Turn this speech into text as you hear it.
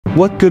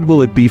What good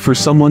will it be for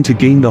someone to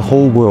gain the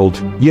whole world,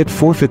 yet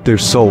forfeit their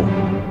soul?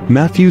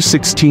 Matthew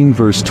 16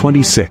 verse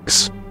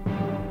 26.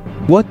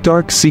 What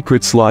dark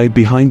secrets lie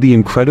behind the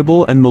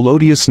incredible and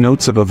melodious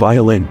notes of a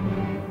violin?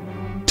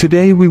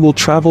 Today we will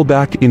travel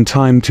back in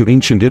time to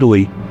ancient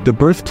Italy, the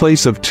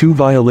birthplace of two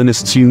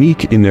violinists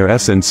unique in their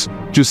essence,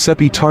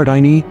 Giuseppe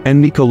Tartini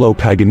and Niccolò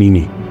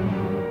Paganini.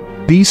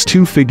 These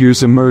two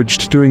figures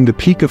emerged during the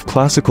peak of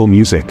classical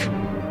music.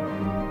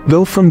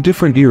 Though from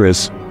different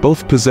eras,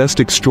 both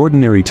possessed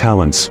extraordinary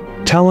talents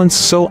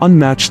so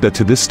unmatched that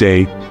to this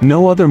day,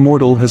 no other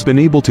mortal has been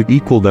able to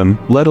equal them,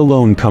 let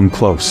alone come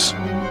close.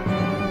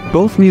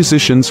 Both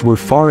musicians were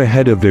far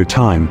ahead of their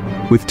time,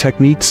 with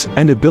techniques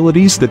and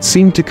abilities that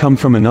seemed to come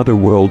from another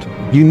world,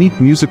 unique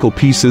musical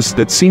pieces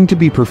that seemed to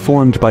be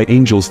performed by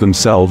angels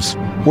themselves,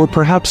 or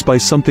perhaps by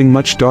something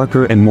much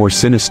darker and more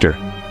sinister.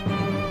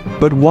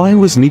 But why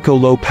was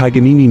Niccolò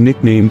Paganini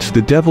nicknamed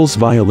the Devil's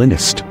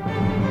Violinist?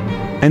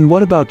 And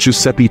what about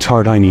Giuseppe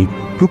Tartini,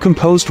 who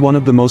composed one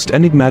of the most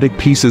enigmatic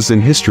pieces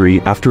in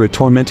history after a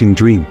tormenting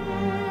dream?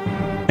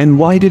 And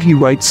why did he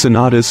write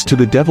sonatas to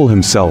the devil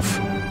himself?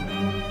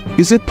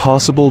 Is it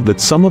possible that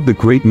some of the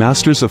great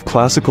masters of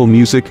classical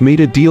music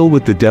made a deal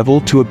with the devil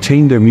to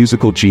obtain their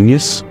musical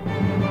genius?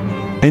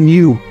 And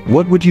you,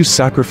 what would you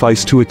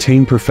sacrifice to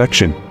attain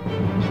perfection?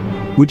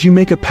 Would you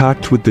make a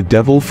pact with the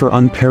devil for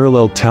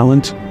unparalleled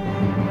talent?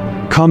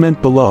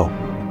 Comment below.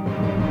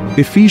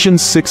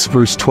 Ephesians 6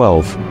 verse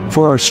 12,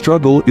 "For our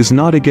struggle is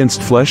not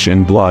against flesh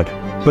and blood,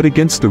 but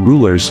against the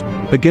rulers,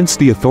 against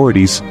the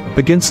authorities,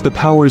 against the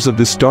powers of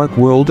this dark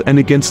world and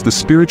against the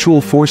spiritual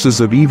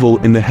forces of evil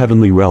in the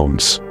heavenly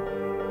realms."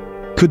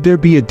 Could there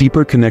be a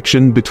deeper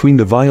connection between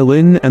the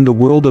violin and the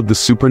world of the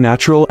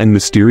supernatural and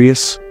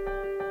mysterious?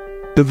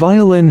 The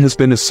violin has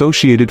been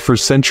associated for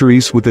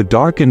centuries with a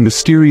dark and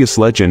mysterious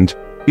legend.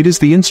 It is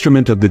the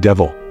instrument of the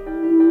devil.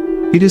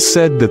 It is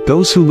said that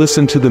those who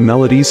listen to the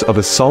melodies of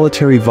a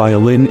solitary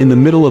violin in the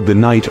middle of the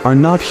night are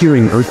not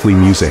hearing earthly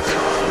music.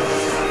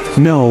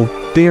 No,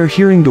 they are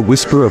hearing the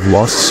whisper of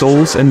lost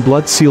souls and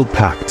blood-sealed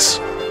pacts.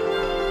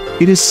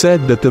 It is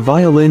said that the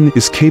violin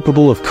is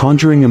capable of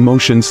conjuring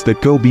emotions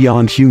that go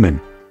beyond human.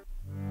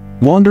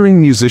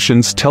 Wandering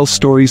musicians tell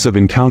stories of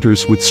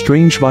encounters with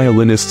strange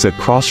violinists at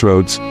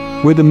crossroads,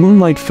 where the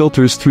moonlight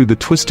filters through the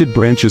twisted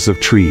branches of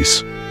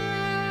trees.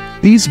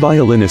 These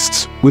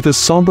violinists, with a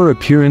somber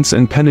appearance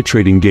and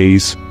penetrating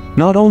gaze,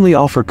 not only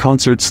offer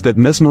concerts that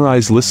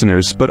mesmerize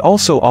listeners but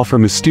also offer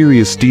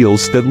mysterious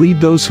deals that lead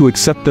those who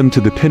accept them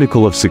to the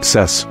pinnacle of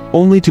success,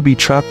 only to be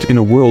trapped in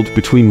a world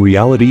between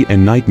reality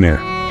and nightmare.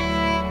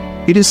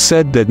 It is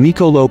said that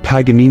Niccolò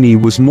Paganini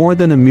was more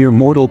than a mere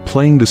mortal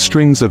playing the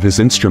strings of his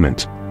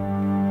instrument.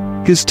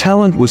 His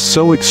talent was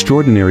so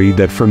extraordinary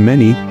that for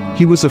many,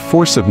 he was a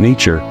force of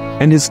nature,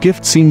 and his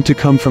gift seemed to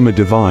come from a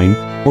divine,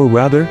 or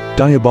rather,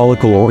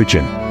 diabolical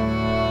origin.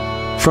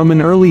 From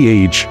an early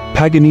age,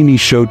 Paganini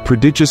showed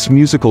prodigious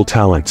musical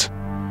talent.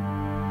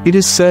 It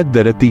is said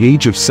that at the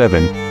age of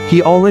 7,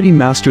 he already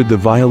mastered the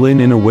violin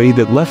in a way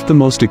that left the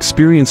most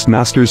experienced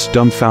masters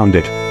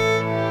dumbfounded.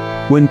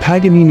 When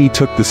Paganini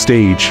took the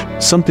stage,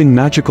 something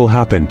magical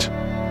happened.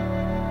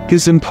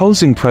 His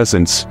imposing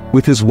presence,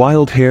 with his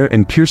wild hair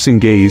and piercing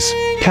gaze,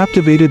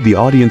 captivated the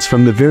audience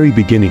from the very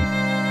beginning.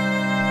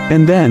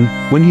 And then,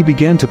 when he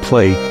began to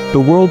play, the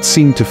world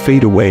seemed to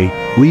fade away,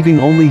 leaving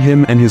only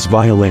him and his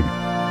violin.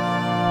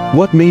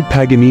 What made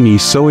Paganini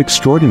so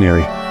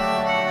extraordinary?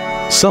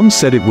 Some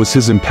said it was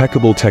his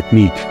impeccable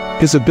technique,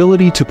 his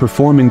ability to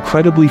perform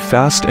incredibly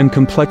fast and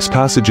complex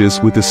passages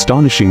with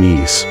astonishing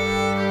ease.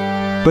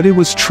 But it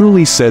was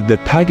truly said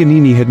that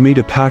Paganini had made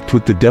a pact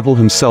with the devil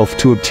himself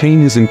to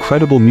obtain his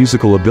incredible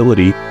musical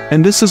ability,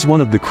 and this is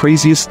one of the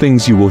craziest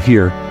things you will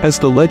hear, as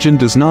the legend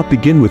does not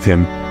begin with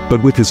him,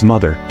 but with his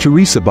mother,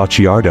 Teresa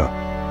Bacciardo.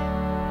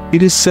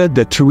 It is said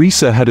that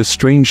Teresa had a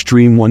strange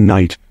dream one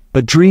night,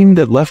 a dream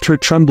that left her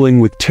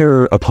trembling with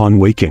terror upon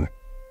waking.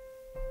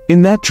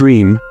 In that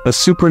dream, a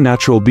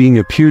supernatural being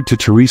appeared to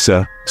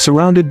Teresa,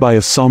 surrounded by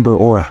a somber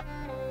aura.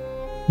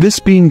 This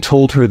being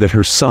told her that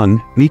her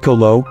son,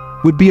 Niccolò,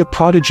 would be a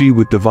prodigy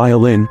with the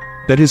violin,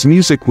 that his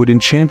music would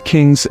enchant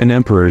kings and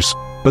emperors,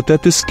 but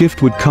that this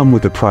gift would come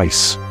with a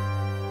price.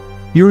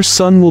 "Your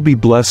son will be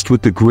blessed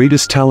with the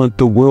greatest talent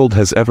the world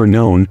has ever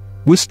known,"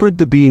 whispered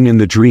the being in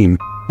the dream,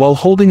 while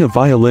holding a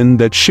violin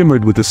that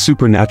shimmered with a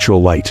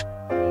supernatural light.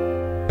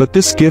 "But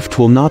this gift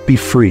will not be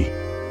free.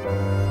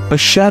 A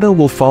shadow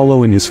will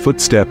follow in his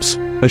footsteps,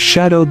 a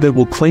shadow that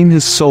will claim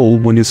his soul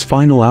when his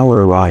final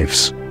hour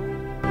arrives."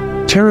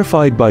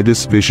 Terrified by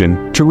this vision,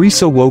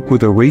 Teresa woke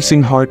with a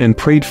racing heart and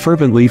prayed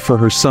fervently for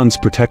her son's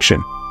protection.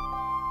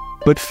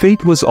 But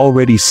fate was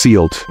already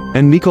sealed,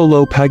 and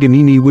Niccolò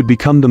Paganini would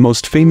become the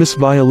most famous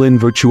violin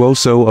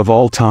virtuoso of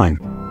all time.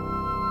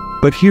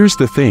 But here's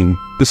the thing,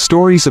 the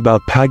stories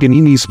about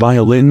Paganini's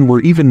violin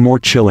were even more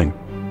chilling.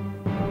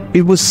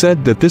 It was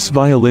said that this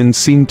violin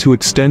seemed to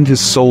extend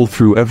his soul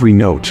through every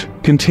note,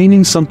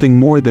 containing something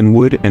more than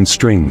wood and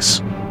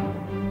strings.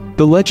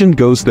 The legend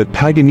goes that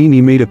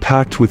Paganini made a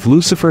pact with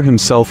Lucifer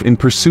himself in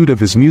pursuit of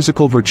his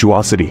musical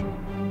virtuosity.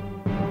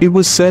 It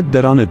was said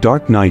that on a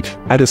dark night,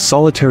 at a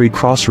solitary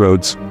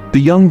crossroads, the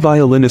young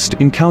violinist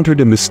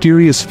encountered a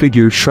mysterious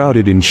figure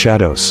shrouded in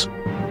shadows.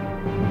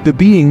 The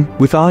being,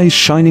 with eyes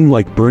shining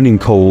like burning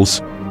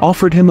coals,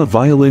 offered him a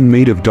violin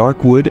made of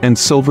dark wood and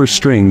silver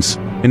strings,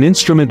 an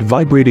instrument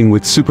vibrating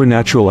with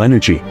supernatural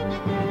energy.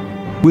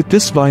 "With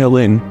this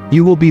violin,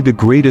 you will be the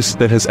greatest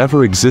that has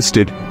ever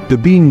existed," the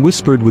being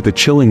whispered with a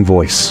chilling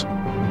voice.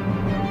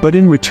 "But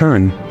in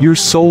return, your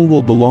soul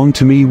will belong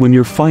to me when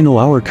your final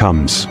hour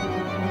comes."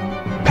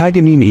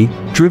 Paganini,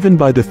 driven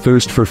by the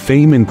thirst for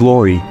fame and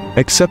glory,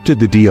 accepted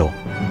the deal.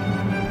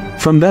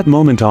 From that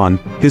moment on,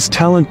 his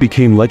talent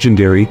became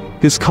legendary,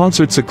 his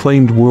concerts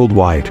acclaimed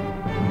worldwide.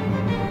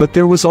 But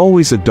there was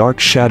always a dark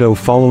shadow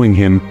following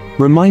him,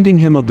 reminding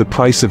him of the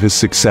price of his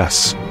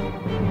success.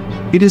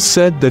 It is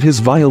said that his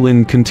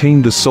violin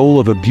contained the soul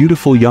of a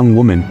beautiful young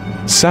woman,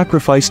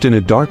 sacrificed in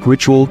a dark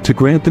ritual to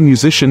grant the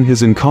musician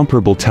his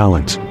incomparable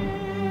talent.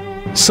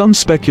 Some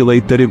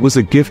speculate that it was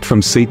a gift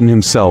from Satan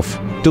himself,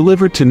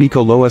 delivered to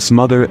Niccolò's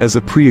mother as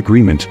a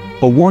pre-agreement,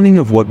 a warning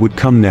of what would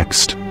come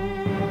next.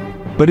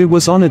 But it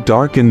was on a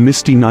dark and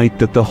misty night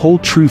that the whole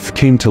truth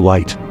came to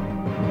light.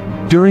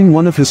 During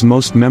one of his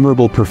most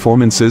memorable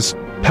performances,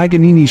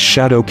 Paganini's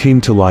shadow came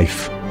to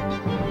life.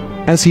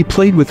 As he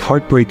played with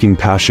heartbreaking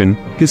passion,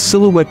 his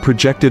silhouette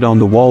projected on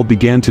the wall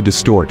began to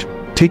distort,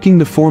 taking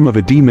the form of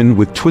a demon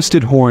with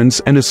twisted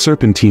horns and a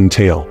serpentine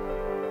tail.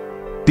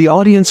 The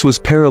audience was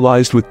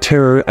paralyzed with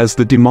terror as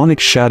the demonic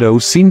shadow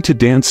seemed to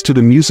dance to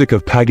the music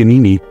of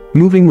Paganini,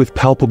 moving with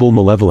palpable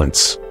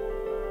malevolence.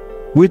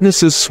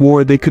 Witnesses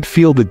swore they could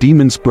feel the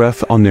demon's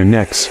breath on their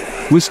necks,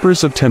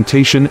 whispers of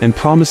temptation and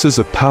promises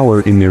of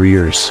power in their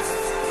ears.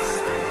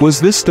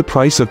 Was this the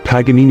price of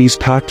Paganini's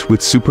pact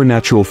with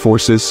supernatural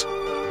forces?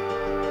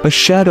 A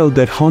shadow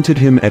that haunted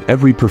him at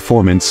every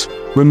performance,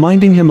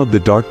 reminding him of the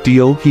dark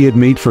deal he had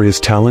made for his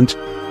talent?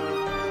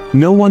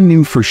 No one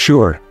knew for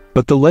sure,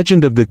 but the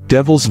legend of the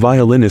Devil's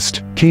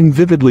Violinist came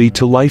vividly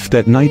to life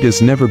that night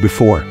as never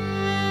before.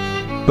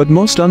 But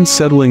most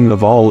unsettling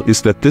of all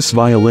is that this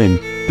violin,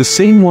 the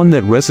same one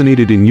that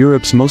resonated in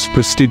Europe's most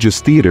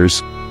prestigious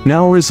theaters,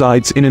 now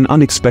resides in an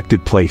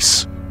unexpected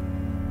place.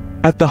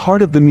 At the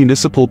heart of the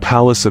Municipal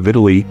Palace of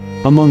Italy,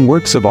 among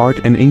works of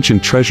art and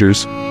ancient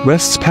treasures,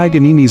 rests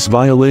Paganini's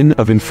violin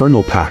of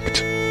infernal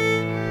pact.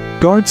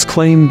 Guards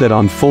claim that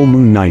on full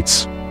moon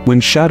nights, when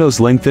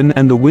shadows lengthen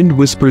and the wind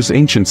whispers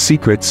ancient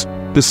secrets,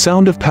 the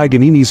sound of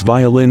Paganini's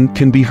violin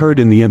can be heard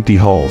in the empty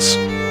halls.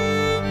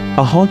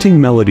 A haunting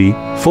melody,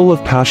 full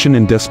of passion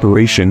and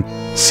desperation,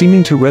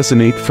 seeming to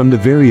resonate from the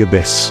very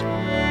abyss.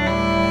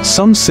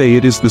 Some say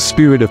it is the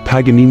spirit of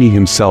Paganini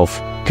himself,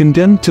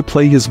 condemned to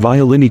play his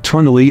violin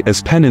eternally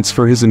as penance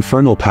for his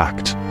infernal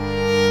pact.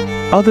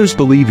 Others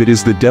believe it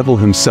is the devil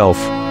himself,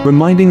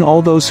 reminding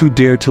all those who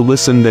dare to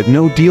listen that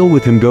no deal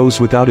with him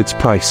goes without its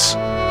price.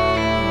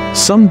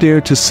 Some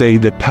dare to say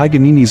that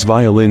Paganini's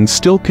violin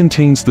still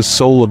contains the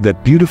soul of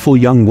that beautiful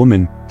young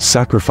woman,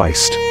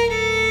 sacrificed.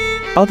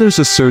 Others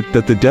assert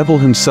that the devil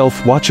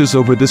himself watches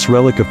over this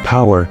relic of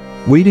power,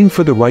 waiting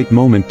for the right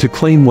moment to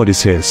claim what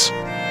is his.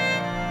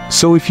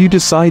 So if you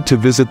decide to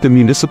visit the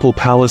Municipal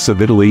Palace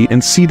of Italy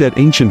and see that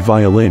ancient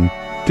violin,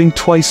 think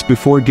twice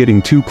before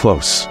getting too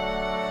close.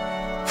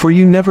 For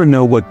you never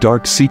know what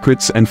dark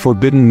secrets and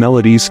forbidden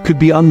melodies could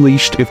be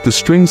unleashed if the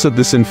strings of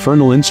this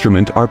infernal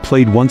instrument are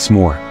played once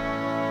more.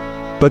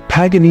 But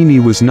Paganini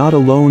was not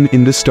alone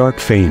in this dark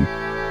fame.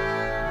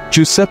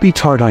 Giuseppe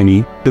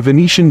Tartini, the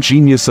Venetian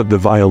genius of the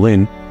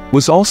violin,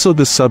 was also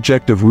the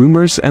subject of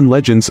rumors and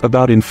legends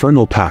about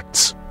infernal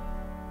pacts.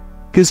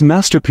 His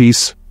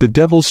masterpiece, the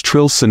Devil's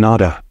Trill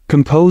Sonata,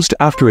 composed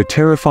after a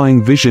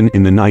terrifying vision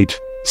in the night,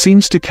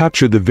 seems to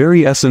capture the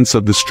very essence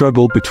of the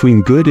struggle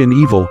between good and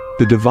evil,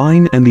 the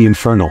divine and the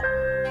infernal.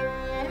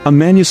 A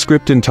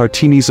manuscript in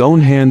Tartini's own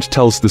hand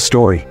tells the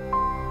story.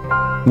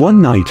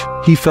 One night,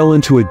 he fell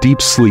into a deep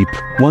sleep,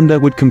 one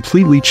that would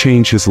completely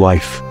change his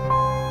life.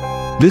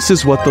 This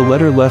is what the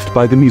letter left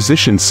by the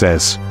musician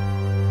says.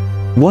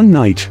 One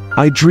night,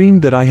 I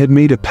dreamed that I had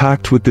made a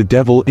pact with the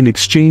devil in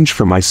exchange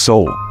for my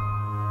soul.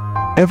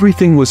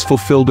 Everything was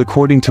fulfilled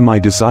according to my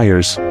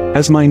desires,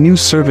 as my new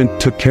servant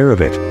took care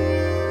of it.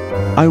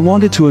 I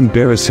wanted to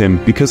embarrass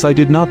him because I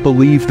did not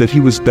believe that he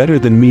was better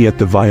than me at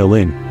the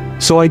violin,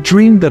 so I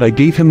dreamed that I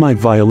gave him my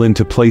violin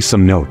to play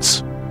some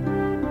notes.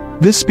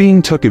 This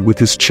being took it with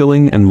his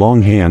chilling and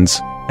long hands,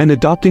 and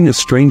adopting a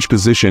strange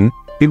position,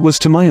 it was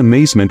to my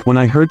amazement when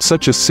I heard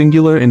such a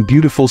singular and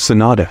beautiful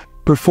sonata,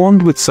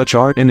 performed with such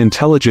art and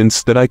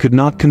intelligence that I could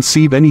not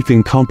conceive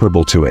anything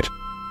comparable to it.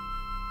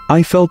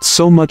 I felt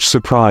so much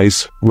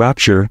surprise,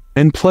 rapture,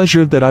 and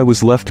pleasure that I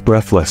was left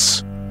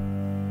breathless.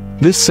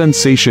 This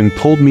sensation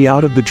pulled me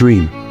out of the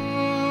dream.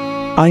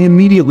 I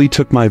immediately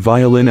took my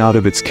violin out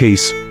of its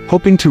case,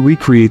 hoping to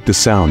recreate the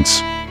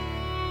sounds.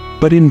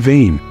 But in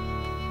vain.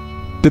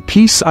 The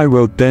piece I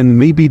wrote then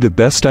may be the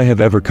best I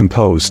have ever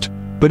composed,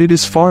 but it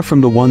is far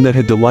from the one that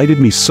had delighted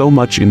me so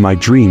much in my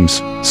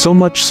dreams, so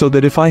much so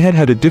that if I had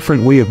had a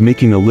different way of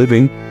making a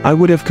living, I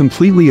would have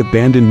completely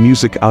abandoned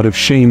music out of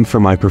shame for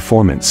my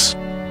performance.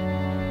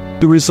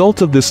 The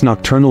result of this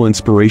nocturnal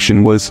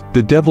inspiration was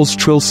the Devil's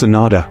Trill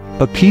Sonata,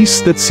 a piece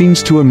that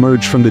seems to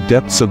emerge from the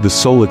depths of the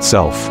soul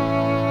itself.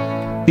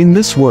 In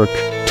this work,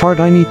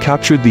 Tartini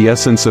captured the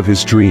essence of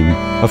his dream,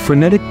 a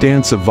frenetic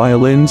dance of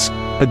violins,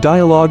 a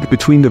dialogue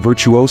between the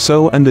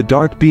virtuoso and the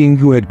dark being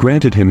who had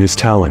granted him his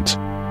talent.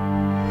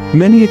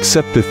 Many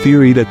accept the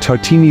theory that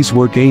Tartini's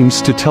work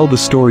aims to tell the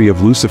story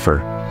of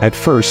Lucifer. At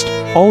first,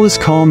 all is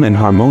calm and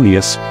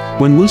harmonious,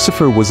 when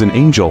Lucifer was an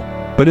angel,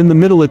 but in the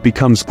middle it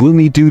becomes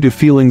gloomy due to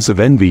feelings of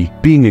envy,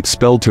 being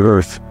expelled to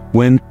earth,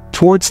 when,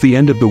 towards the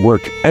end of the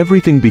work,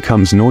 everything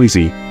becomes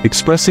noisy,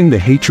 expressing the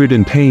hatred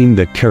and pain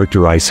that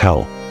characterize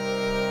hell.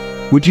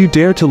 Would you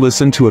dare to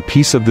listen to a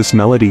piece of this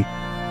melody?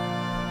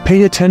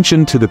 Pay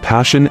attention to the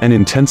passion and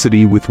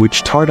intensity with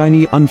which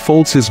Tartini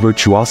unfolds his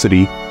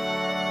virtuosity.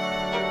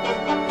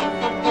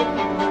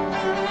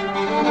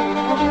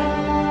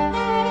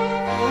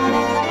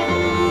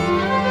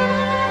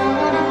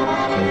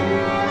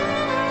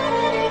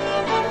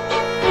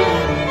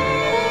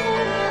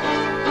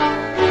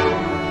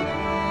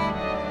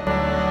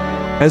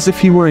 As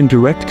if he were in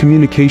direct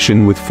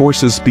communication with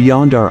forces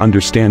beyond our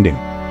understanding.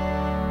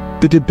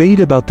 The debate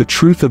about the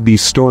truth of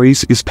these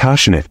stories is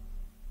passionate.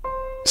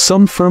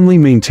 Some firmly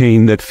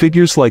maintain that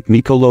figures like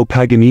Niccolò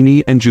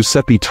Paganini and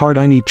Giuseppe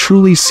Tartini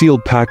truly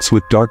sealed pacts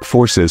with dark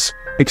forces,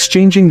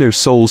 exchanging their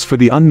souls for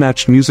the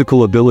unmatched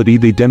musical ability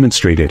they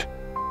demonstrated.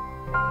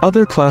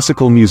 Other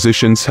classical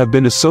musicians have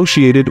been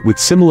associated with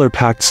similar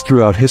pacts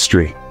throughout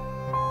history.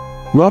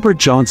 Robert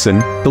Johnson,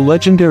 the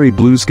legendary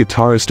blues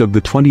guitarist of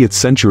the 20th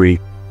century,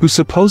 who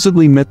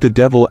supposedly met the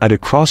devil at a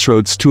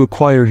crossroads to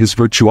acquire his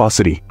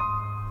virtuosity.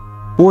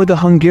 Or the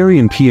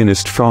Hungarian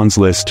pianist Franz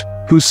Liszt,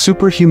 whose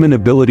superhuman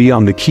ability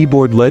on the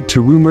keyboard led to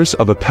rumors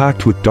of a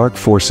pact with dark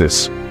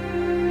forces.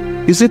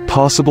 Is it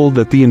possible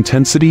that the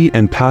intensity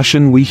and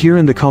passion we hear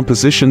in the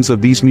compositions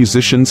of these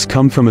musicians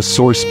come from a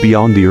source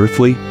beyond the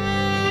earthly?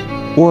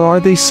 Or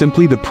are they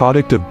simply the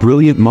product of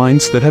brilliant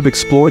minds that have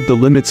explored the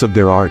limits of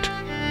their art?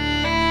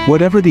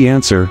 Whatever the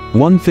answer,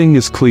 one thing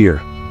is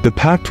clear. The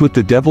pact with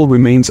the devil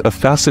remains a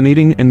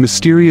fascinating and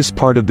mysterious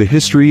part of the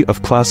history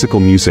of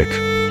classical music.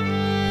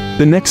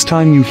 The next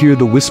time you hear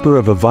the whisper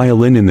of a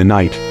violin in the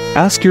night,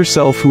 ask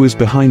yourself who is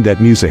behind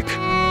that music.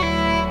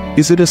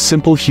 Is it a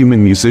simple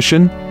human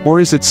musician, or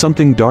is it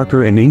something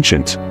darker and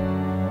ancient?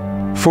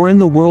 For in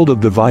the world of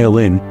the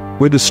violin,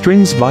 where the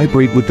strings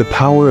vibrate with the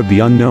power of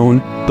the unknown,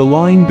 the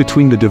line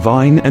between the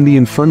divine and the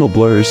infernal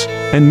blurs,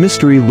 and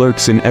mystery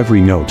lurks in every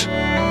note.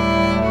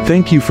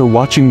 Thank you for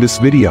watching this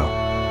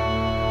video.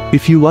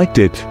 If you liked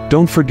it,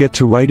 don't forget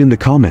to write in the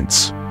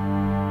comments.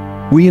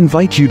 We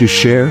invite you to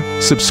share,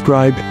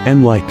 subscribe,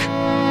 and like.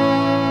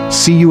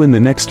 See you in the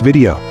next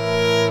video.